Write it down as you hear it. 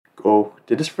go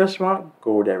to this restaurant,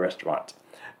 go to that restaurant.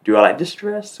 Do I like this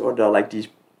dress or do I like these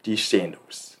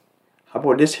sandals? How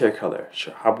about this hair color?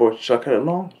 How about should I cut it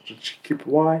long? Should I keep it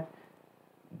wide?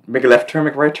 Make a left turn,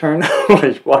 make a right turn?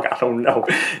 Fuck, I don't know.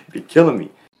 It'd be killing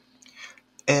me.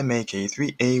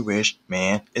 MAK3A wish,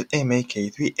 man. It's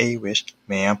MAK3A wish,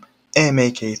 ma'am.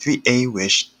 MAK3A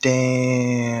wish,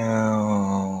 damn.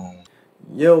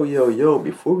 Yo,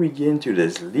 before we get into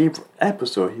this Libra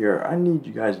episode here, I need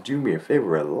you guys to do me a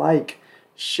favor. Like,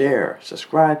 share,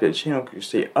 subscribe to the channel to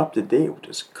stay up to date with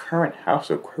this current House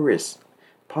of Aquarius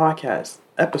podcast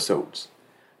episodes.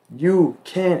 You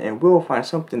can and will find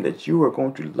something that you are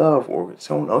going to love or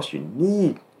someone else you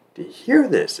need to hear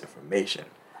this information.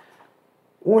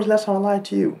 When was the last time I lied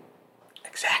to you?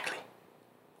 Exactly.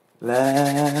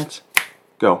 Let's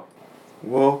go.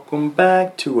 Welcome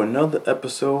back to another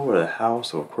episode of the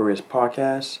House of Aquarius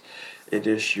podcast. It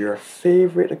is your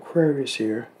favorite Aquarius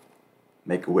here,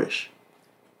 Make-A-Wish,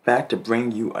 back to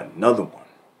bring you another one.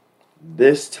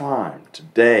 This time,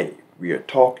 today, we are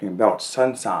talking about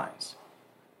sun signs.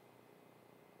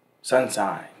 Sun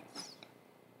signs.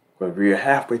 But we are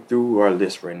halfway through our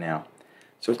list right now.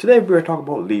 So today we are talking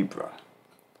about Libra.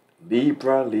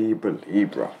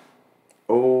 Libra.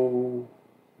 Oh,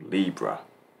 Libra.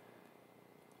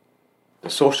 The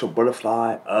social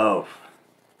butterfly of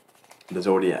the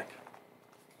zodiac.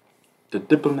 The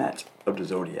diplomat of the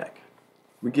zodiac.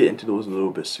 We get into those a little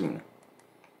bit sooner.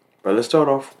 But let's start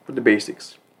off with the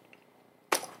basics.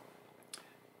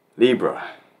 Libra.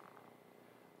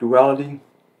 Duality,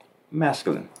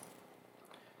 masculine.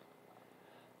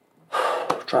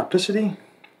 Triplicity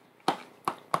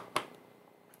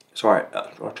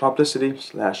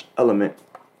 / element,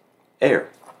 air.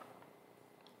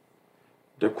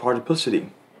 The quadruplicity,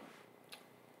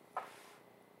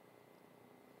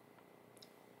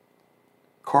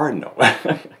 cardinal.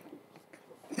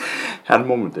 Had a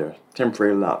moment there.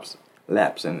 Temporary lapse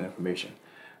in information.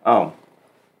 For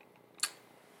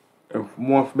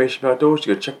more information about those,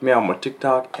 you can check me out on my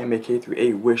TikTok,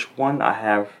 MAK3A-Wish1. I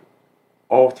have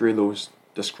all three of those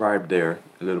described there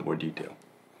in a little more detail.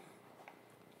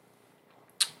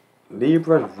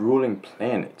 Libra's ruling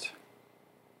planet,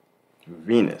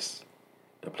 Venus,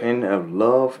 the planet of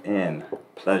love and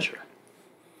pleasure.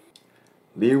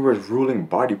 Libra's ruling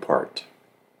body part,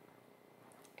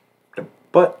 the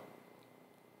butt,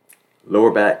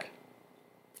 lower back,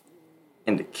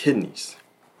 and the kidneys.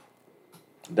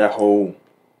 That whole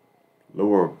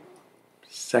lower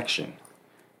section.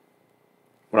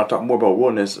 When I talk more about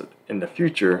wellness in the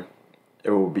future,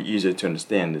 it will be easier to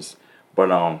understand this. But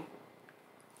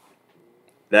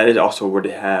that is also where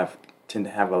they tend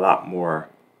to have a lot more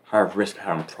higher risk of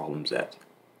having problems at.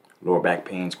 Lower back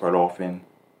pains quite often,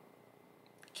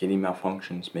 kidney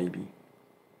malfunctions maybe.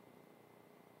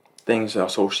 Things are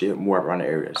associated more around the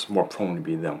areas, more prone to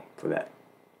be them for that.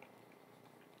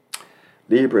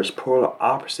 Libra's polar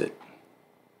opposite,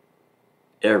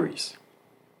 Aries.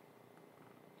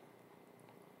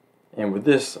 And with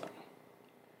this,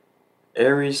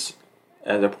 Aries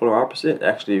as a polar opposite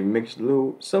actually makes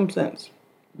some sense.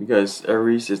 Because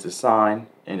Aries is the sign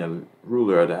and the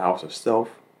ruler of the house of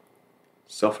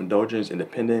self-indulgence,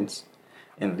 independence.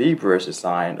 And Libra is the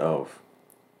sign of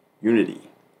unity,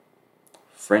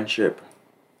 friendship,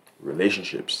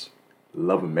 relationships,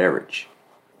 love and marriage.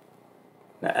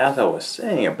 Now, as I was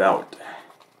saying about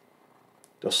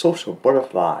the social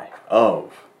butterfly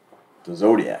of the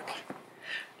zodiac,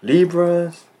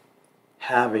 Libras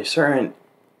have a certain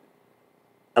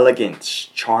elegance,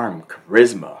 charm,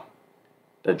 charisma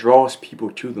that draws people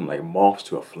to them like moths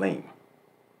to a flame.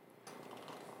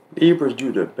 Libras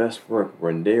do their best work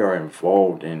when they are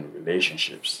involved in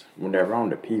relationships, when they're around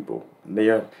the people. They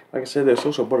are, like I said, they're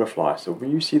social butterflies. So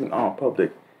when you see them out in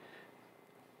public,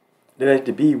 they like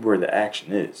to be where the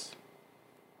action is.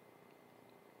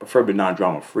 Preferably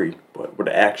non-drama free, but where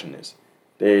the action is.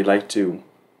 They like to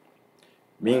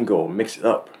mingle, mix it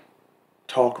up,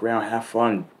 talk around, have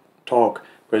fun,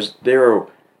 because they are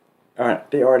an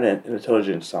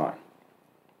intelligent sign.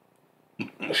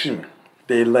 Excuse me.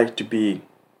 They like to be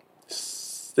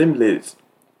stimulated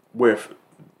with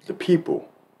the people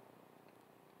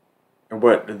and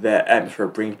what that atmosphere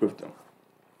brings with them.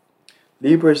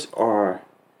 Libras are,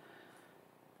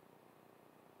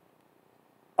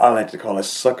 I like to call it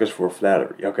suckers for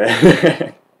flattery,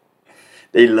 okay?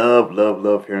 They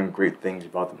love hearing great things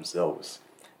about themselves.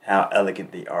 How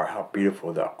elegant they are, how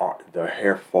beautiful their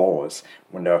hair falls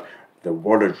when the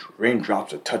water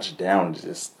raindrops are touched down,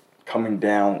 just coming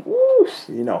down. Woo,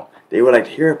 they would like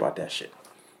to hear about that shit.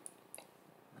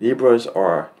 Libras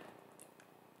are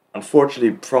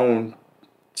unfortunately prone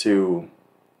to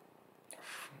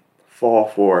fall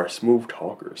for smooth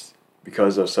talkers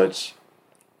because of such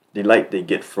delight they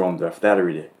get from the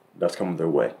flattery that's coming their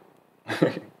way.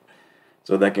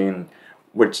 So that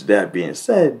being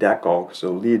said, that can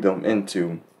also lead them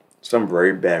into some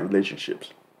very bad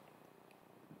relationships.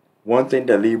 One thing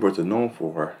that Libras are known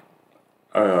for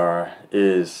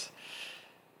is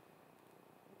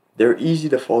they're easy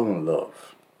to fall in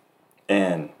love.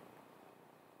 And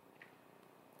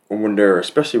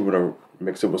especially when they're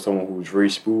mixed up with someone who's very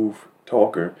smooth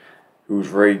talker, who's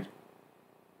really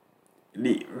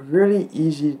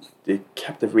easy to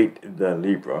captivate the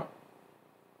Libra,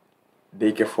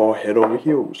 they can fall head over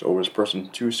heels over this person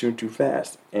too soon, too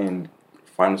fast, and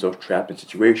find themselves trapped in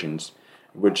situations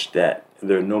which that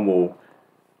their normal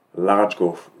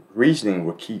logical reasoning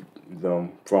would keep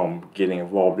them from getting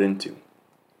involved into.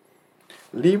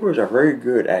 Libras are very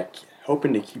good at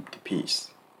helping to keep the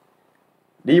peace.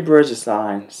 Libra is a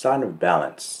sign of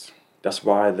balance. That's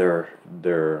why their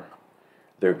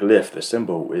glyph, the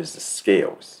symbol, is the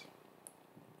scales.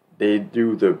 They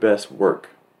do their best work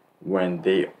when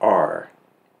they are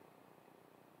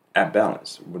at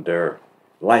balance, when their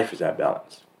life is at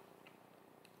balance.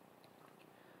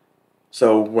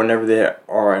 So whenever they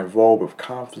are involved with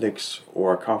conflicts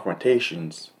or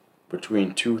confrontations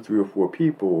between 2, 3, or 4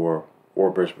 people, or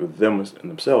with them and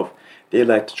themselves, they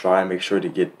like to try and make sure to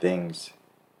get things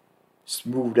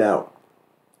smoothed out,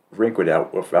 wrinkled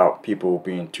out, without people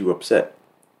being too upset,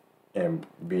 and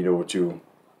being able to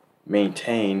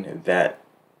maintain that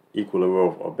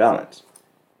equilibrium of balance.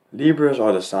 Libras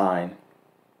are the sign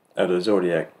of the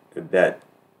zodiac that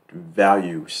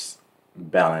values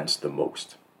balance the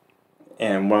most.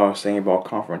 And what I was saying about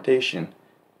confrontation,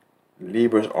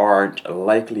 Libras aren't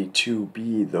likely to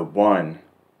be the one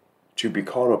to be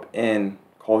caught up in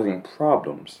causing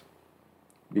problems,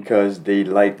 because they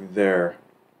like their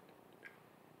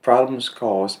problems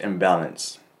cause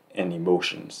imbalance in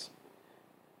emotions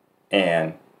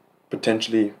and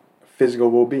potentially physical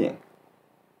well-being.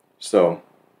 So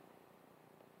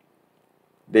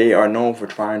they are known for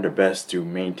trying their best to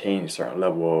maintain a certain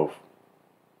level of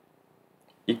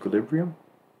equilibrium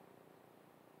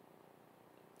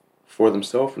for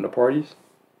themselves and the parties.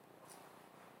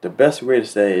 The best way to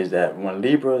say is that when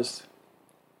Libras,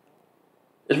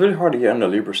 it's really hard to get under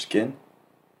Libra's skin.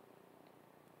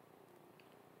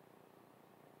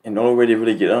 And the only way they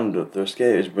really get under their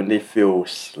skin is when they feel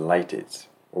slighted,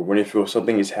 or when they feel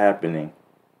something is happening,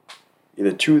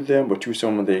 either to them or to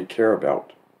someone they care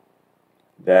about,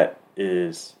 that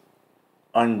is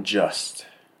unjust,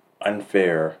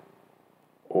 unfair,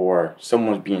 or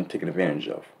someone's being taken advantage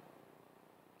of.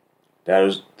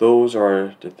 Those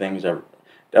are the things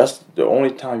that's the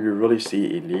only time you really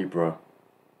see a Libra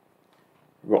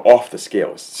off the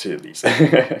scales, at least.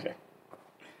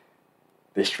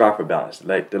 They strive for balance.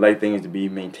 They like things to be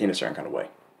maintained a certain kind of way.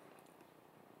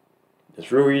 It's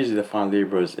real easy to find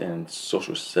Libras in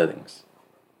social settings.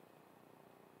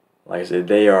 Like I said,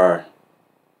 they're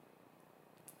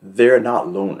not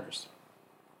loners.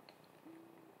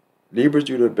 Libras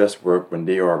do their best work when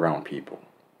they are around people.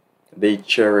 They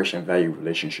cherish and value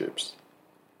relationships.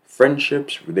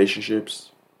 Friendships,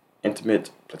 relationships,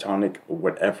 intimate, platonic, or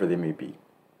whatever they may be.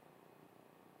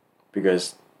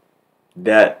 Because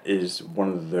that is one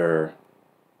of their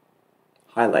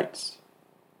highlights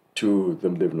to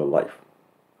them living a life.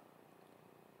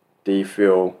 They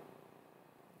feel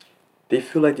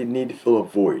like they need to fill a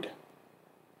void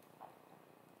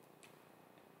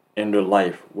in their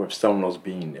life with someone else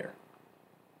being there.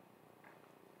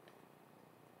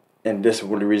 And this is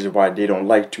one of the reasons why they don't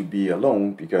like to be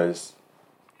alone, because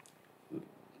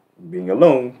being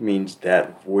alone means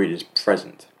that void is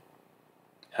present.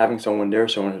 Having someone there,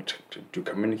 someone to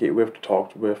communicate with, to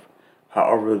talk with,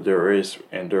 however there is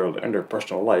in their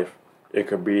personal life. It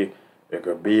could be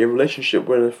a relationship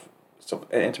with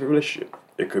an intimate relationship.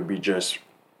 It could be just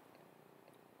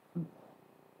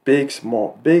big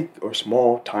or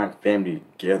small time family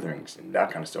gatherings and that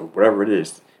kind of stuff. Whatever it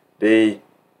is, they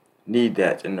need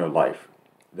that in their life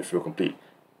to feel complete.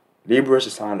 Libra is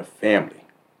a sign of family.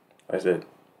 Like I said,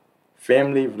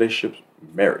 family, relationships,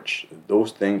 marriage.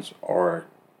 Those things are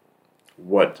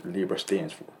what Libra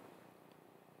stands for.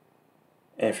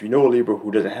 And if you know a Libra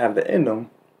who doesn't have that in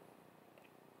them,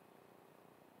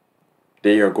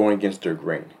 they are going against their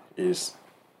grain. Is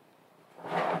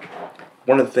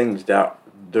one of the things that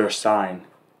their sign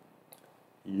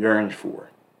yearns for.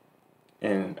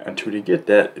 And until they get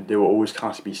that, they will always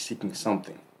constantly be seeking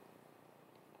something.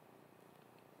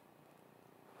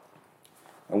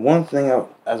 And one thing,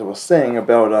 as I was saying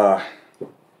about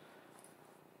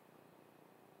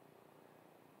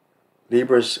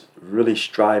Libras really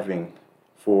striving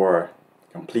for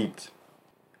a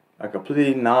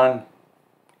completely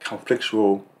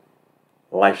non-conflictual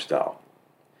lifestyle.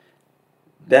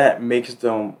 That makes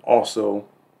them also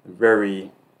they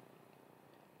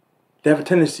have a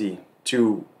tendency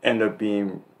to end up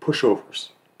being pushovers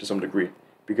to some degree,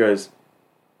 because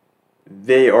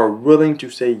they are willing to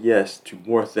say yes to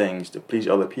more things to please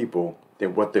other people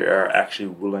than what they are actually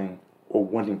willing or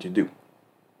wanting to do.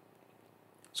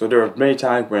 So there are many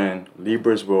times when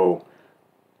Libras will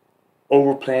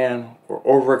overplan or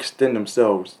overextend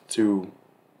themselves to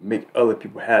make other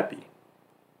people happy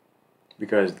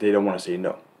because they don't want to say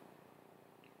no.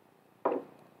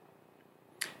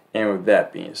 And with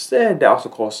that being said, that also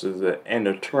causes an end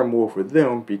of turmoil for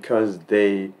them because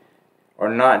they are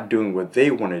not doing what they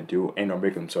want to do and are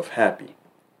making themselves happy.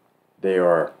 They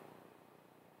are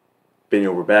bending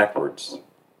over backwards,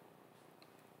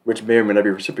 which may or may not be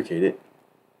reciprocated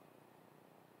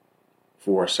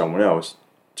for someone else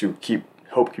to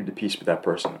help keep the peace with that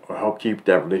person or help keep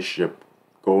that relationship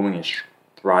going and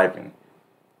thriving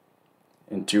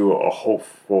into a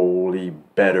hopefully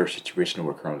better situation than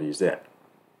what currently is at.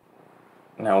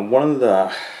 Now,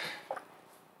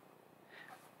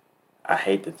 I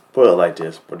hate to put it like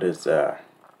this, but it's when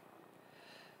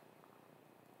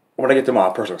I get to my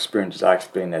personal experiences, I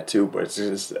explain that too. But it's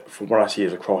just from what I see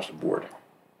is across the board.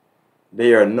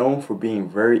 They are known for being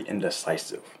very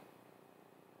indecisive.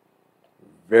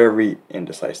 Very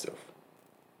indecisive.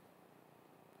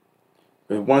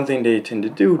 But one thing they tend to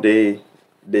do, they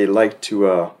like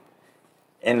to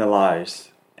analyze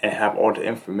and have all the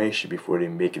information before they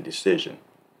make a decision.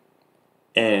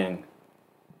 And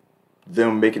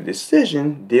them make a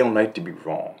decision, they don't like to be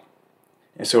wrong.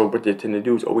 And so what they tend to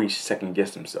do is always second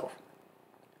guess themselves.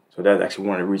 So that's actually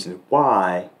one of the reasons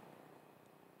why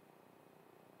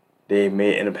they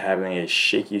may end up having a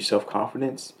shaky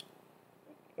self-confidence,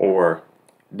 or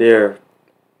they're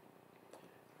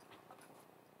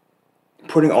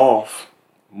putting off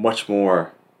much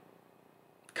more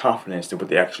confidence than what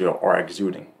they actually are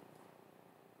exuding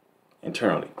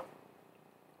internally.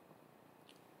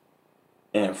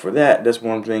 And for that's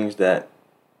one of the things that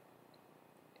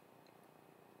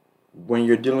when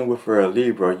you're dealing with a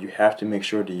Libra, you have to make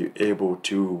sure that you're able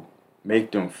to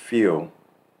make them feel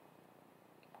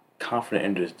confident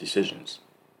in their decisions,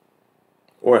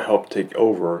 or help take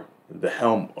over the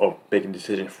helm of making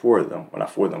decisions for them, well,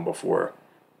 not for them, but for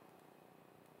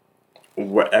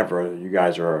whatever you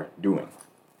guys are doing.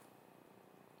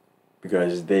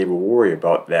 Because they will worry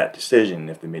about that decision,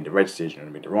 if they made the right decision or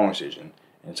they made the wrong decision,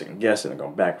 and second guessing and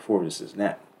going back and forth, this and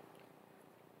that.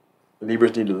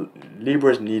 Libras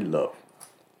need love.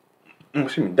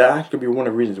 Excuse me. That actually could be one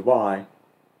of the reasons why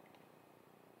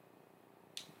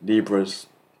Libras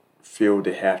feel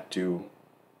they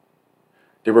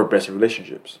work best in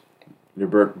relationships. They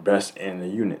work best in a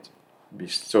unit,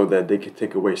 so that they can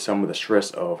take away some of the stress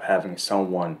of having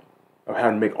to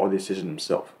make all the decisions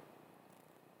themselves.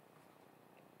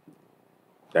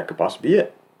 That could possibly be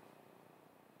it.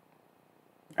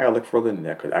 I gotta look further than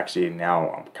that, because actually now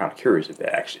I'm kind of curious if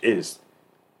that actually is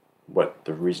what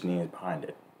the reasoning is behind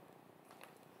it.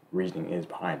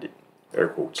 Air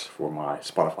quotes for my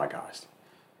Spotify guys.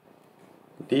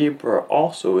 Libra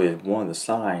also is one of the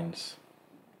signs,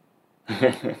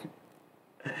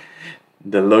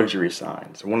 the luxury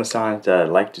signs. One of the signs that I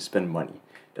like to spend money.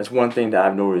 That's one thing that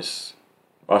I've noticed.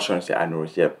 I was trying to say I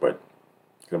noticed yet, but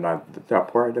I'm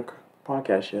not part of the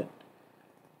podcast yet.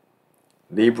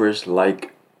 Libras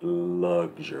like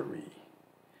luxury.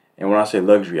 And when I say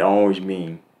luxury, I always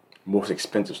mean most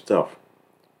expensive stuff.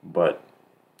 But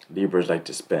Libras like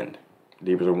to spend.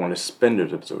 Libras are one of the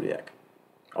spenders of the zodiac,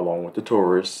 along with the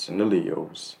Taurus and the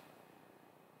Leos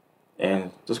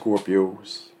and the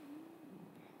Scorpios.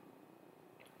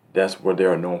 That's what they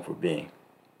are known for being.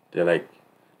 They're like,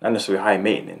 not necessarily high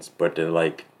maintenance, but they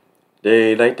like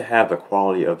to have the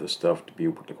quality of the stuff to be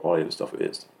what the quality of the stuff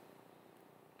is.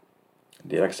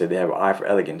 Like I said, they have an eye for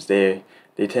elegance. They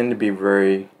tend to be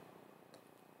very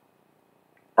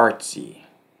artsy.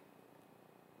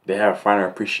 They have a finer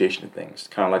appreciation of things,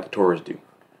 kind of like the Taurus do.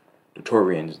 The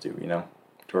Taurians do,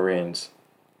 Taurians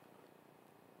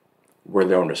wear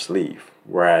that on their sleeve,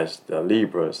 whereas the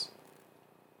Libras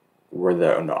wear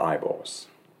that on their eyeballs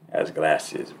as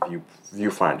glasses,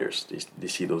 viewfinders. They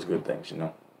see those good things,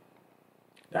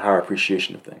 The higher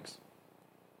appreciation of things.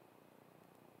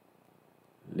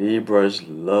 Libras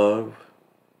love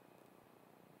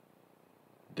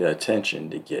the attention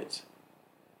they get.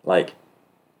 Like,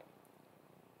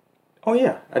 oh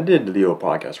yeah, I did the Leo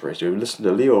podcast right. So if you listen to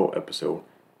the Leo episode,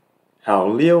 how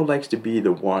Leo likes to be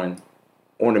the one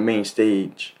on the main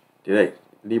stage.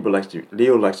 Leo likes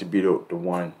to be the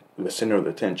one, the center of the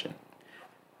attention.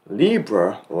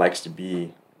 Libra likes to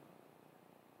be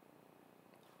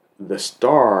the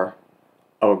star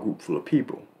of a group full of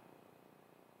people.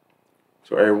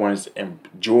 So everyone is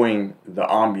enjoying the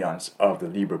ambiance of the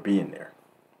Libra being there.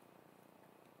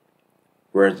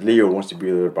 Whereas Leo wants to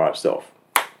be there by himself.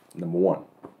 Number one.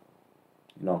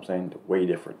 You know what I'm saying? They're way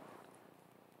different.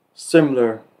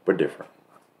 Similar, but different.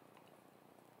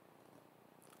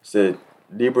 Said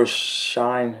Libras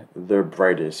shine their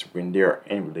brightest when they're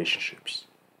in relationships.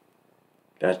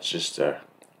 That's just a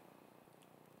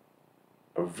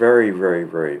very, very,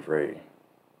 very, very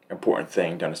important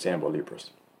thing to understand about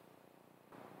Libras.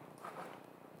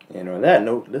 And on that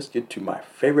note, let's get to my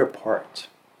favorite part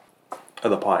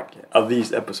of the podcast, of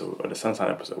these episodes, of the Sun Sign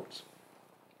episodes.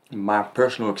 My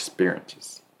personal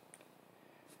experiences.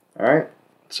 Alright,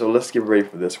 so let's get ready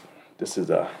for this one. This is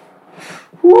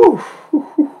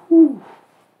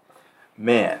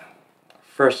man.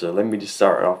 First, let me just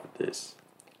start off with this.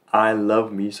 I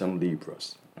love me some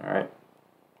Libras. Alright,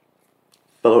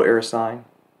 fellow air sign.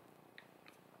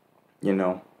 You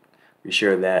know, we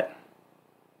share that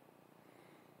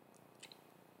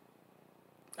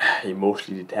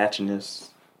emotionally detachedness,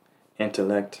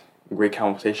 intellect, great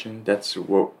conversation. That's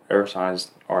what air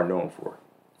signs are known for.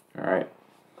 Alright.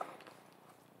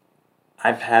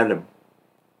 I've had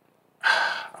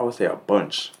I would say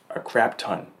a crap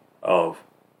ton of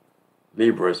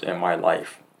Libras in my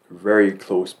life. Very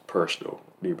close personal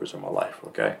Libras in my life,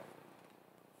 okay?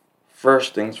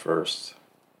 First things first,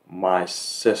 my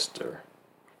sister,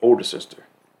 older sister,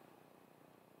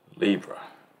 Libra.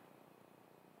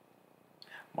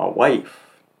 My wife,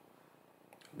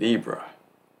 Libra.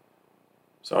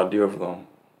 So I deal with them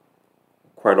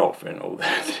quite often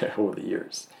over the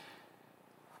years.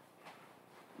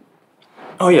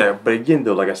 Oh yeah, but again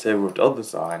though, like I said with the other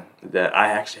sign, that I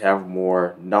actually have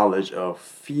more knowledge of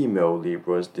female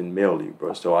Libras than male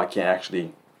Libras, so I can't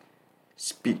actually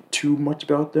speak too much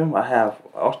about them. Off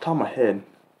the top of my head,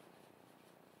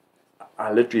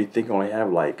 I literally think I only have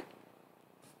like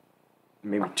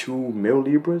maybe 2 male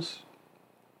Libras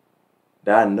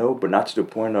that I know, but not to the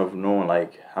point of knowing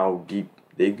like how deep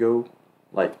they go,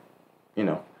 like, you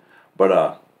know,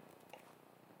 but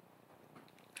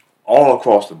all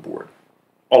across the board,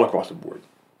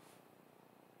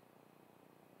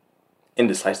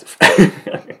 indecisive,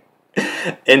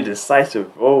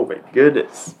 indecisive. Oh my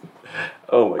goodness,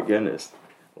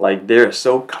 like they're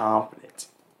so confident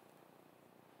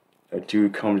until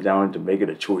it comes down to making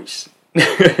a choice.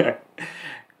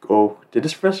 Go to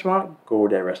this restaurant, go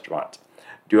to that restaurant.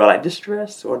 Do I like this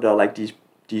dress or do I like these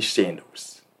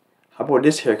sandals? How about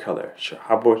this hair color?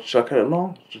 How about should I cut it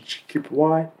long? Should I keep it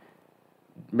wide?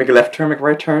 Make a left turn, make a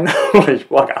right turn?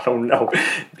 Fuck, I don't know.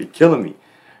 It'd be killing me.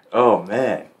 Oh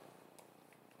man.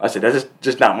 I said that's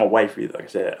just not my wife either. Like I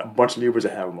said, a bunch of Libras I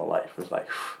have in my life. It's like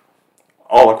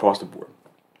all across the board.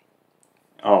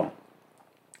 Like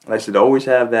I said, I always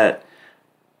have that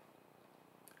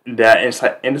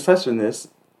indecisiveness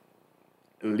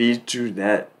leads to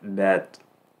that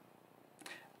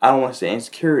I don't want to say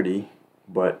insecurity,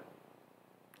 but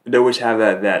they always have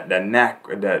that knack,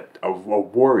 that a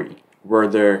worry where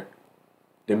they're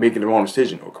making the wrong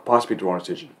decision or could possibly make the wrong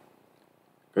decision.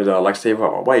 Because like I say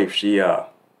about my wife, she oh,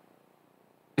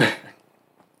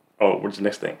 what's the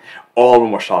next thing? All of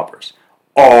them are shoppers.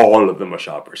 All of them are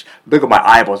shoppers. Look at my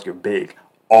eyeballs get big.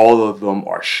 All of them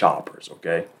are shoppers.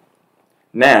 Okay.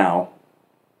 Now,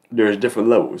 there's different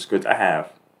levels because I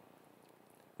have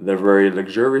the very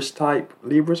luxurious type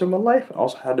Libras in my life. I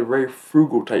also have the very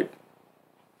frugal type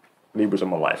Libras in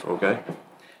my life, okay?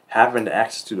 Having the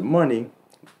access to the money,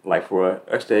 like for a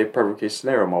perfect case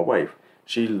scenario, my wife,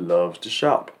 she loves to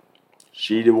shop.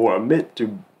 She didn't want to admit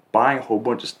to buying a whole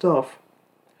bunch of stuff,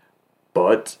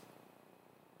 but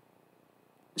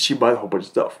she buys a whole bunch of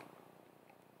stuff.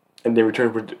 And then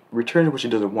returns what she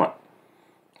doesn't want.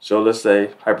 So let's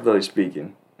say, hypothetically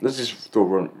speaking, let's just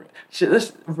throw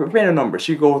let's random number.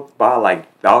 She go buy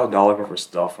like $1,000 worth of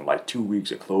stuff and like 2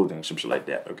 weeks of clothing, some shit like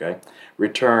that. Okay,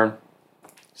 return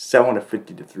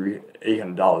 $750 to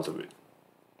 $800 of it.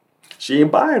 She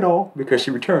didn't buy it all because she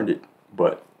returned it,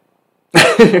 but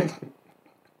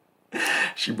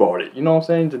she bought it. You know what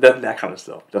I'm saying? That kind of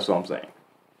stuff. That's what I'm saying.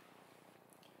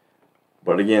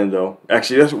 But again, though,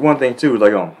 actually, that's one thing too.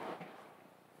 Like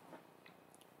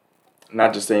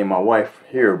not just saying my wife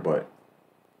here, but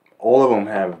all of them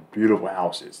have beautiful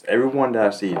houses. Everyone that I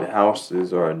see, the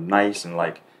houses are nice and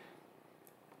like,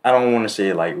 I don't want to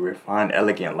say like refined,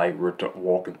 elegant, like we're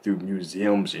walking through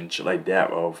museums and shit like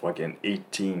that of like an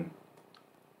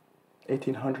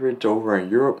 1800s over in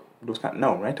Europe. those kind.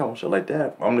 No, I ain't talking about shit like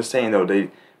that. I'm just saying though,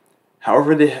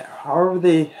 however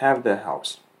they have their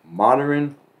house,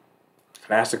 modern,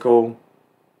 classical,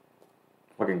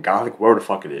 fucking gothic, whatever the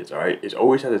fuck it is. All right, it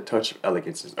always has a touch of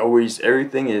elegance. It's always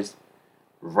everything is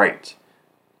right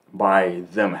by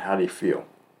them, how they feel.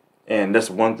 And that's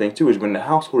one thing too, is when the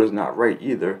household is not right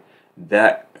either,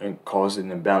 that causes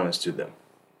an imbalance to them.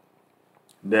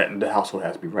 That the household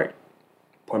has to be right.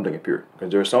 Point blank period.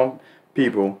 Because there are some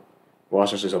people, well I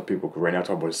shouldn't say some people, because right now I'm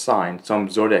talking about signs, some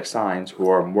zodiac signs who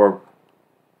are more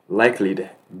likely to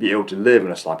be able to live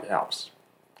in a sloppy house.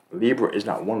 Libra is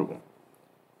not one of them.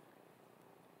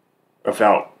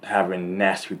 Without having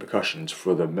nasty repercussions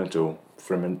for the mentality.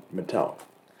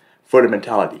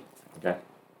 Okay?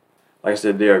 Like I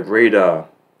said, they are great, what's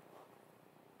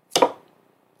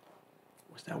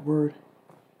that word?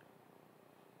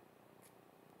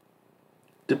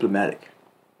 Diplomatic.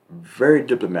 Very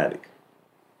diplomatic.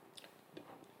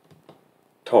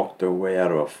 Talk their way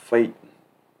out of a fight.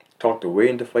 Talk their way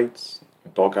into fights.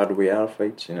 Talk out the way out of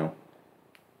fights, you know.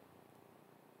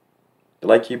 They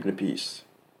like keeping the peace.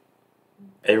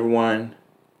 Everyone,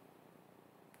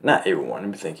 not everyone, let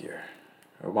me think here.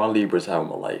 While Libras have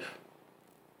my life,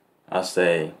 I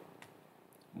say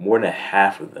more than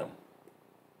half of them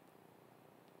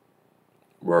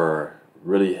were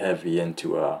really heavy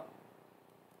into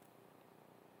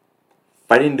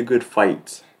fighting the good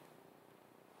fights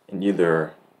in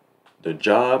either the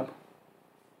job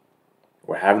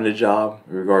or having a job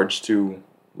in regards to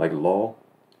like law,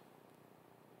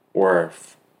 or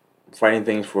fighting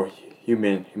things for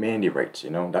humanity rights, you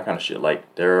know, that kind of shit.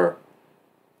 Like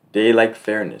they like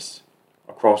fairness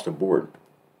across the board.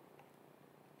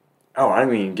 Oh, I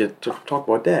didn't even get to talk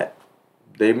about that.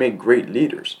 They make great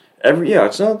leaders.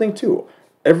 It's another thing too.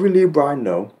 Every Libra I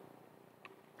know,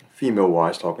 female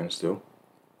wise talking still,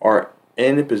 are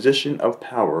in a position of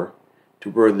power to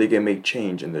where they can make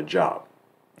change in their job.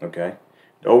 Okay?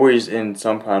 They're always in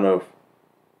some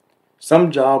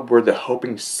job where they're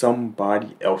helping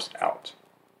somebody else out.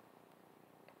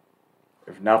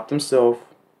 If not themselves,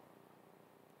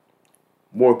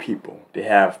 more people. They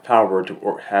have power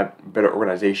to have better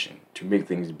organization, to make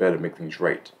things better, make things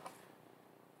right.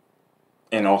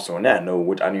 And also on that note,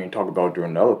 which I didn't even talk about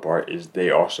during the other part, is they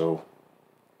also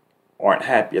aren't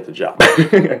happy at the job.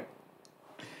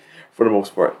 For the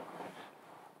most part.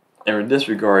 And in this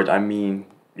regard, I mean,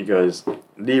 because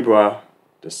Libra,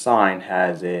 the sign,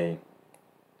 has a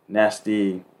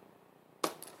nasty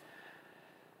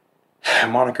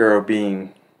moniker of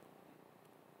being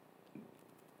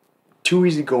too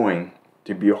easygoing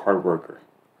to be a hard worker.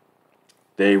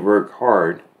 They work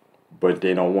hard, but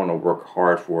they don't want to work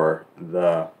hard for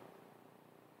the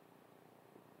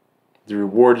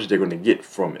rewards they're going to get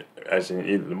from it, as in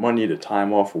either the money, the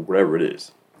time off, or whatever it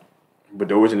is. But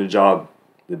they're always in a job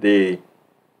that they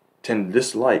tend to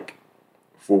dislike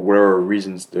for whatever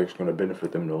reasons that's going to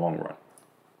benefit them in the long run.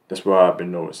 That's what I've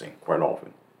been noticing quite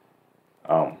often.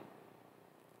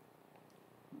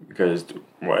 Because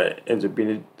what ends up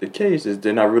being the case is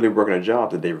they're not really working a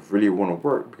job that they really want to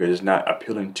work, because it's not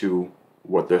appealing to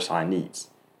what their sign needs,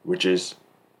 which is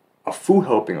a full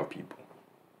helping of people.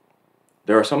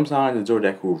 There are some signs in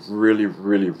Zodiac who really,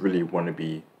 really, really want to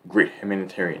be great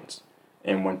humanitarians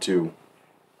and want to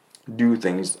do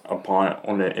things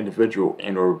on an individual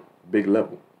and or big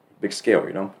level, big scale,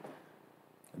 you know.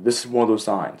 This is one of those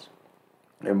signs.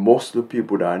 And most of the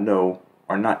people that I know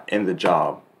are not in the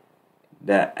job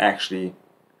that actually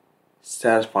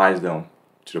satisfies them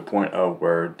to the point of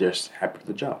where they're happy with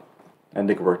the job. And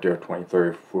they can work there 20,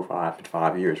 30, 45,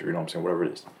 55 years, you know what I'm saying, whatever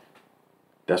it is.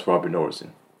 That's what I've been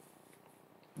noticing.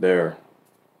 They're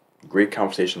great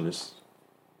conversationalists,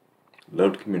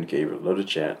 love to communicate, love to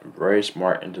chat, very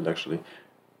smart intellectually.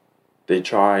 They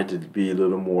try to be a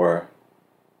little more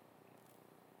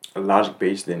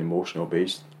logic-based than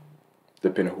emotional-based,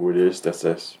 depending on who it is.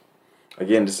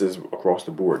 Again, this is across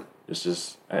the board. This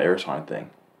is an air sign thing.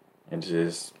 And this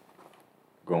is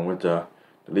going with the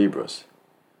Libras.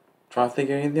 Trying to think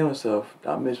of anything else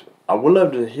I would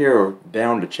love to hear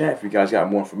down the chat if you guys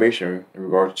got more information in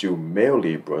regards to male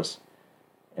Libras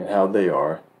and how they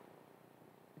are.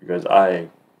 Because I,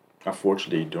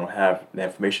 unfortunately, don't have the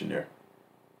information there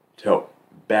to help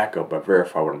back up or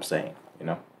verify what I'm saying, you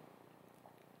know.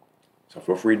 So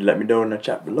feel free to let me know in the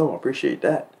chat below. I appreciate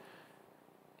that.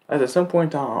 As at some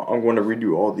point in time, I'm going to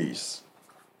redo all these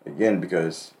again,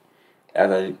 because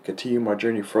as I continue my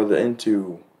journey further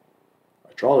into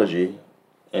astrology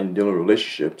and dealing with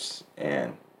relationships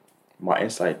and my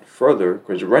insight further,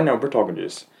 because right now we're talking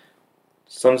this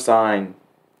sun sign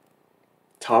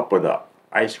top of the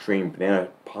ice cream banana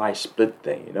pie split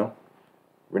thing, you know.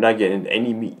 we're not getting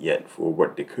any meat yet for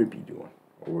what they could be doing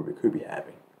or what we could be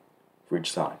having for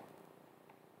each sign.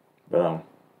 But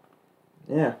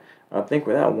yeah, I think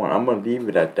with that one, I'm gonna leave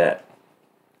it at that.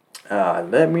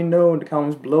 Let me know in the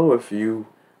comments below if you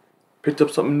picked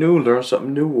up something new, learned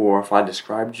something new, or if I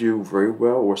described you very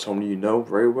well, or someone you know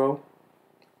very well,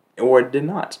 or did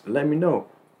not. Let me know,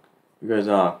 because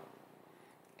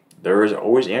there is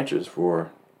always answers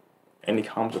for any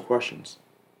comments or questions.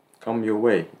 Come your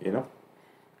way, you know.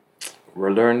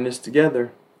 We're learning this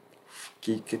together.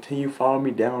 Continue following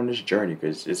me down this journey,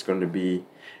 because it's going to be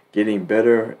getting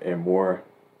better and more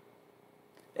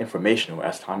informational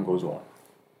as time goes on.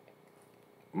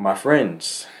 My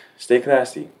friends, stay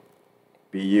classy.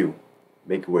 Be you.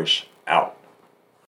 Make a wish. Out.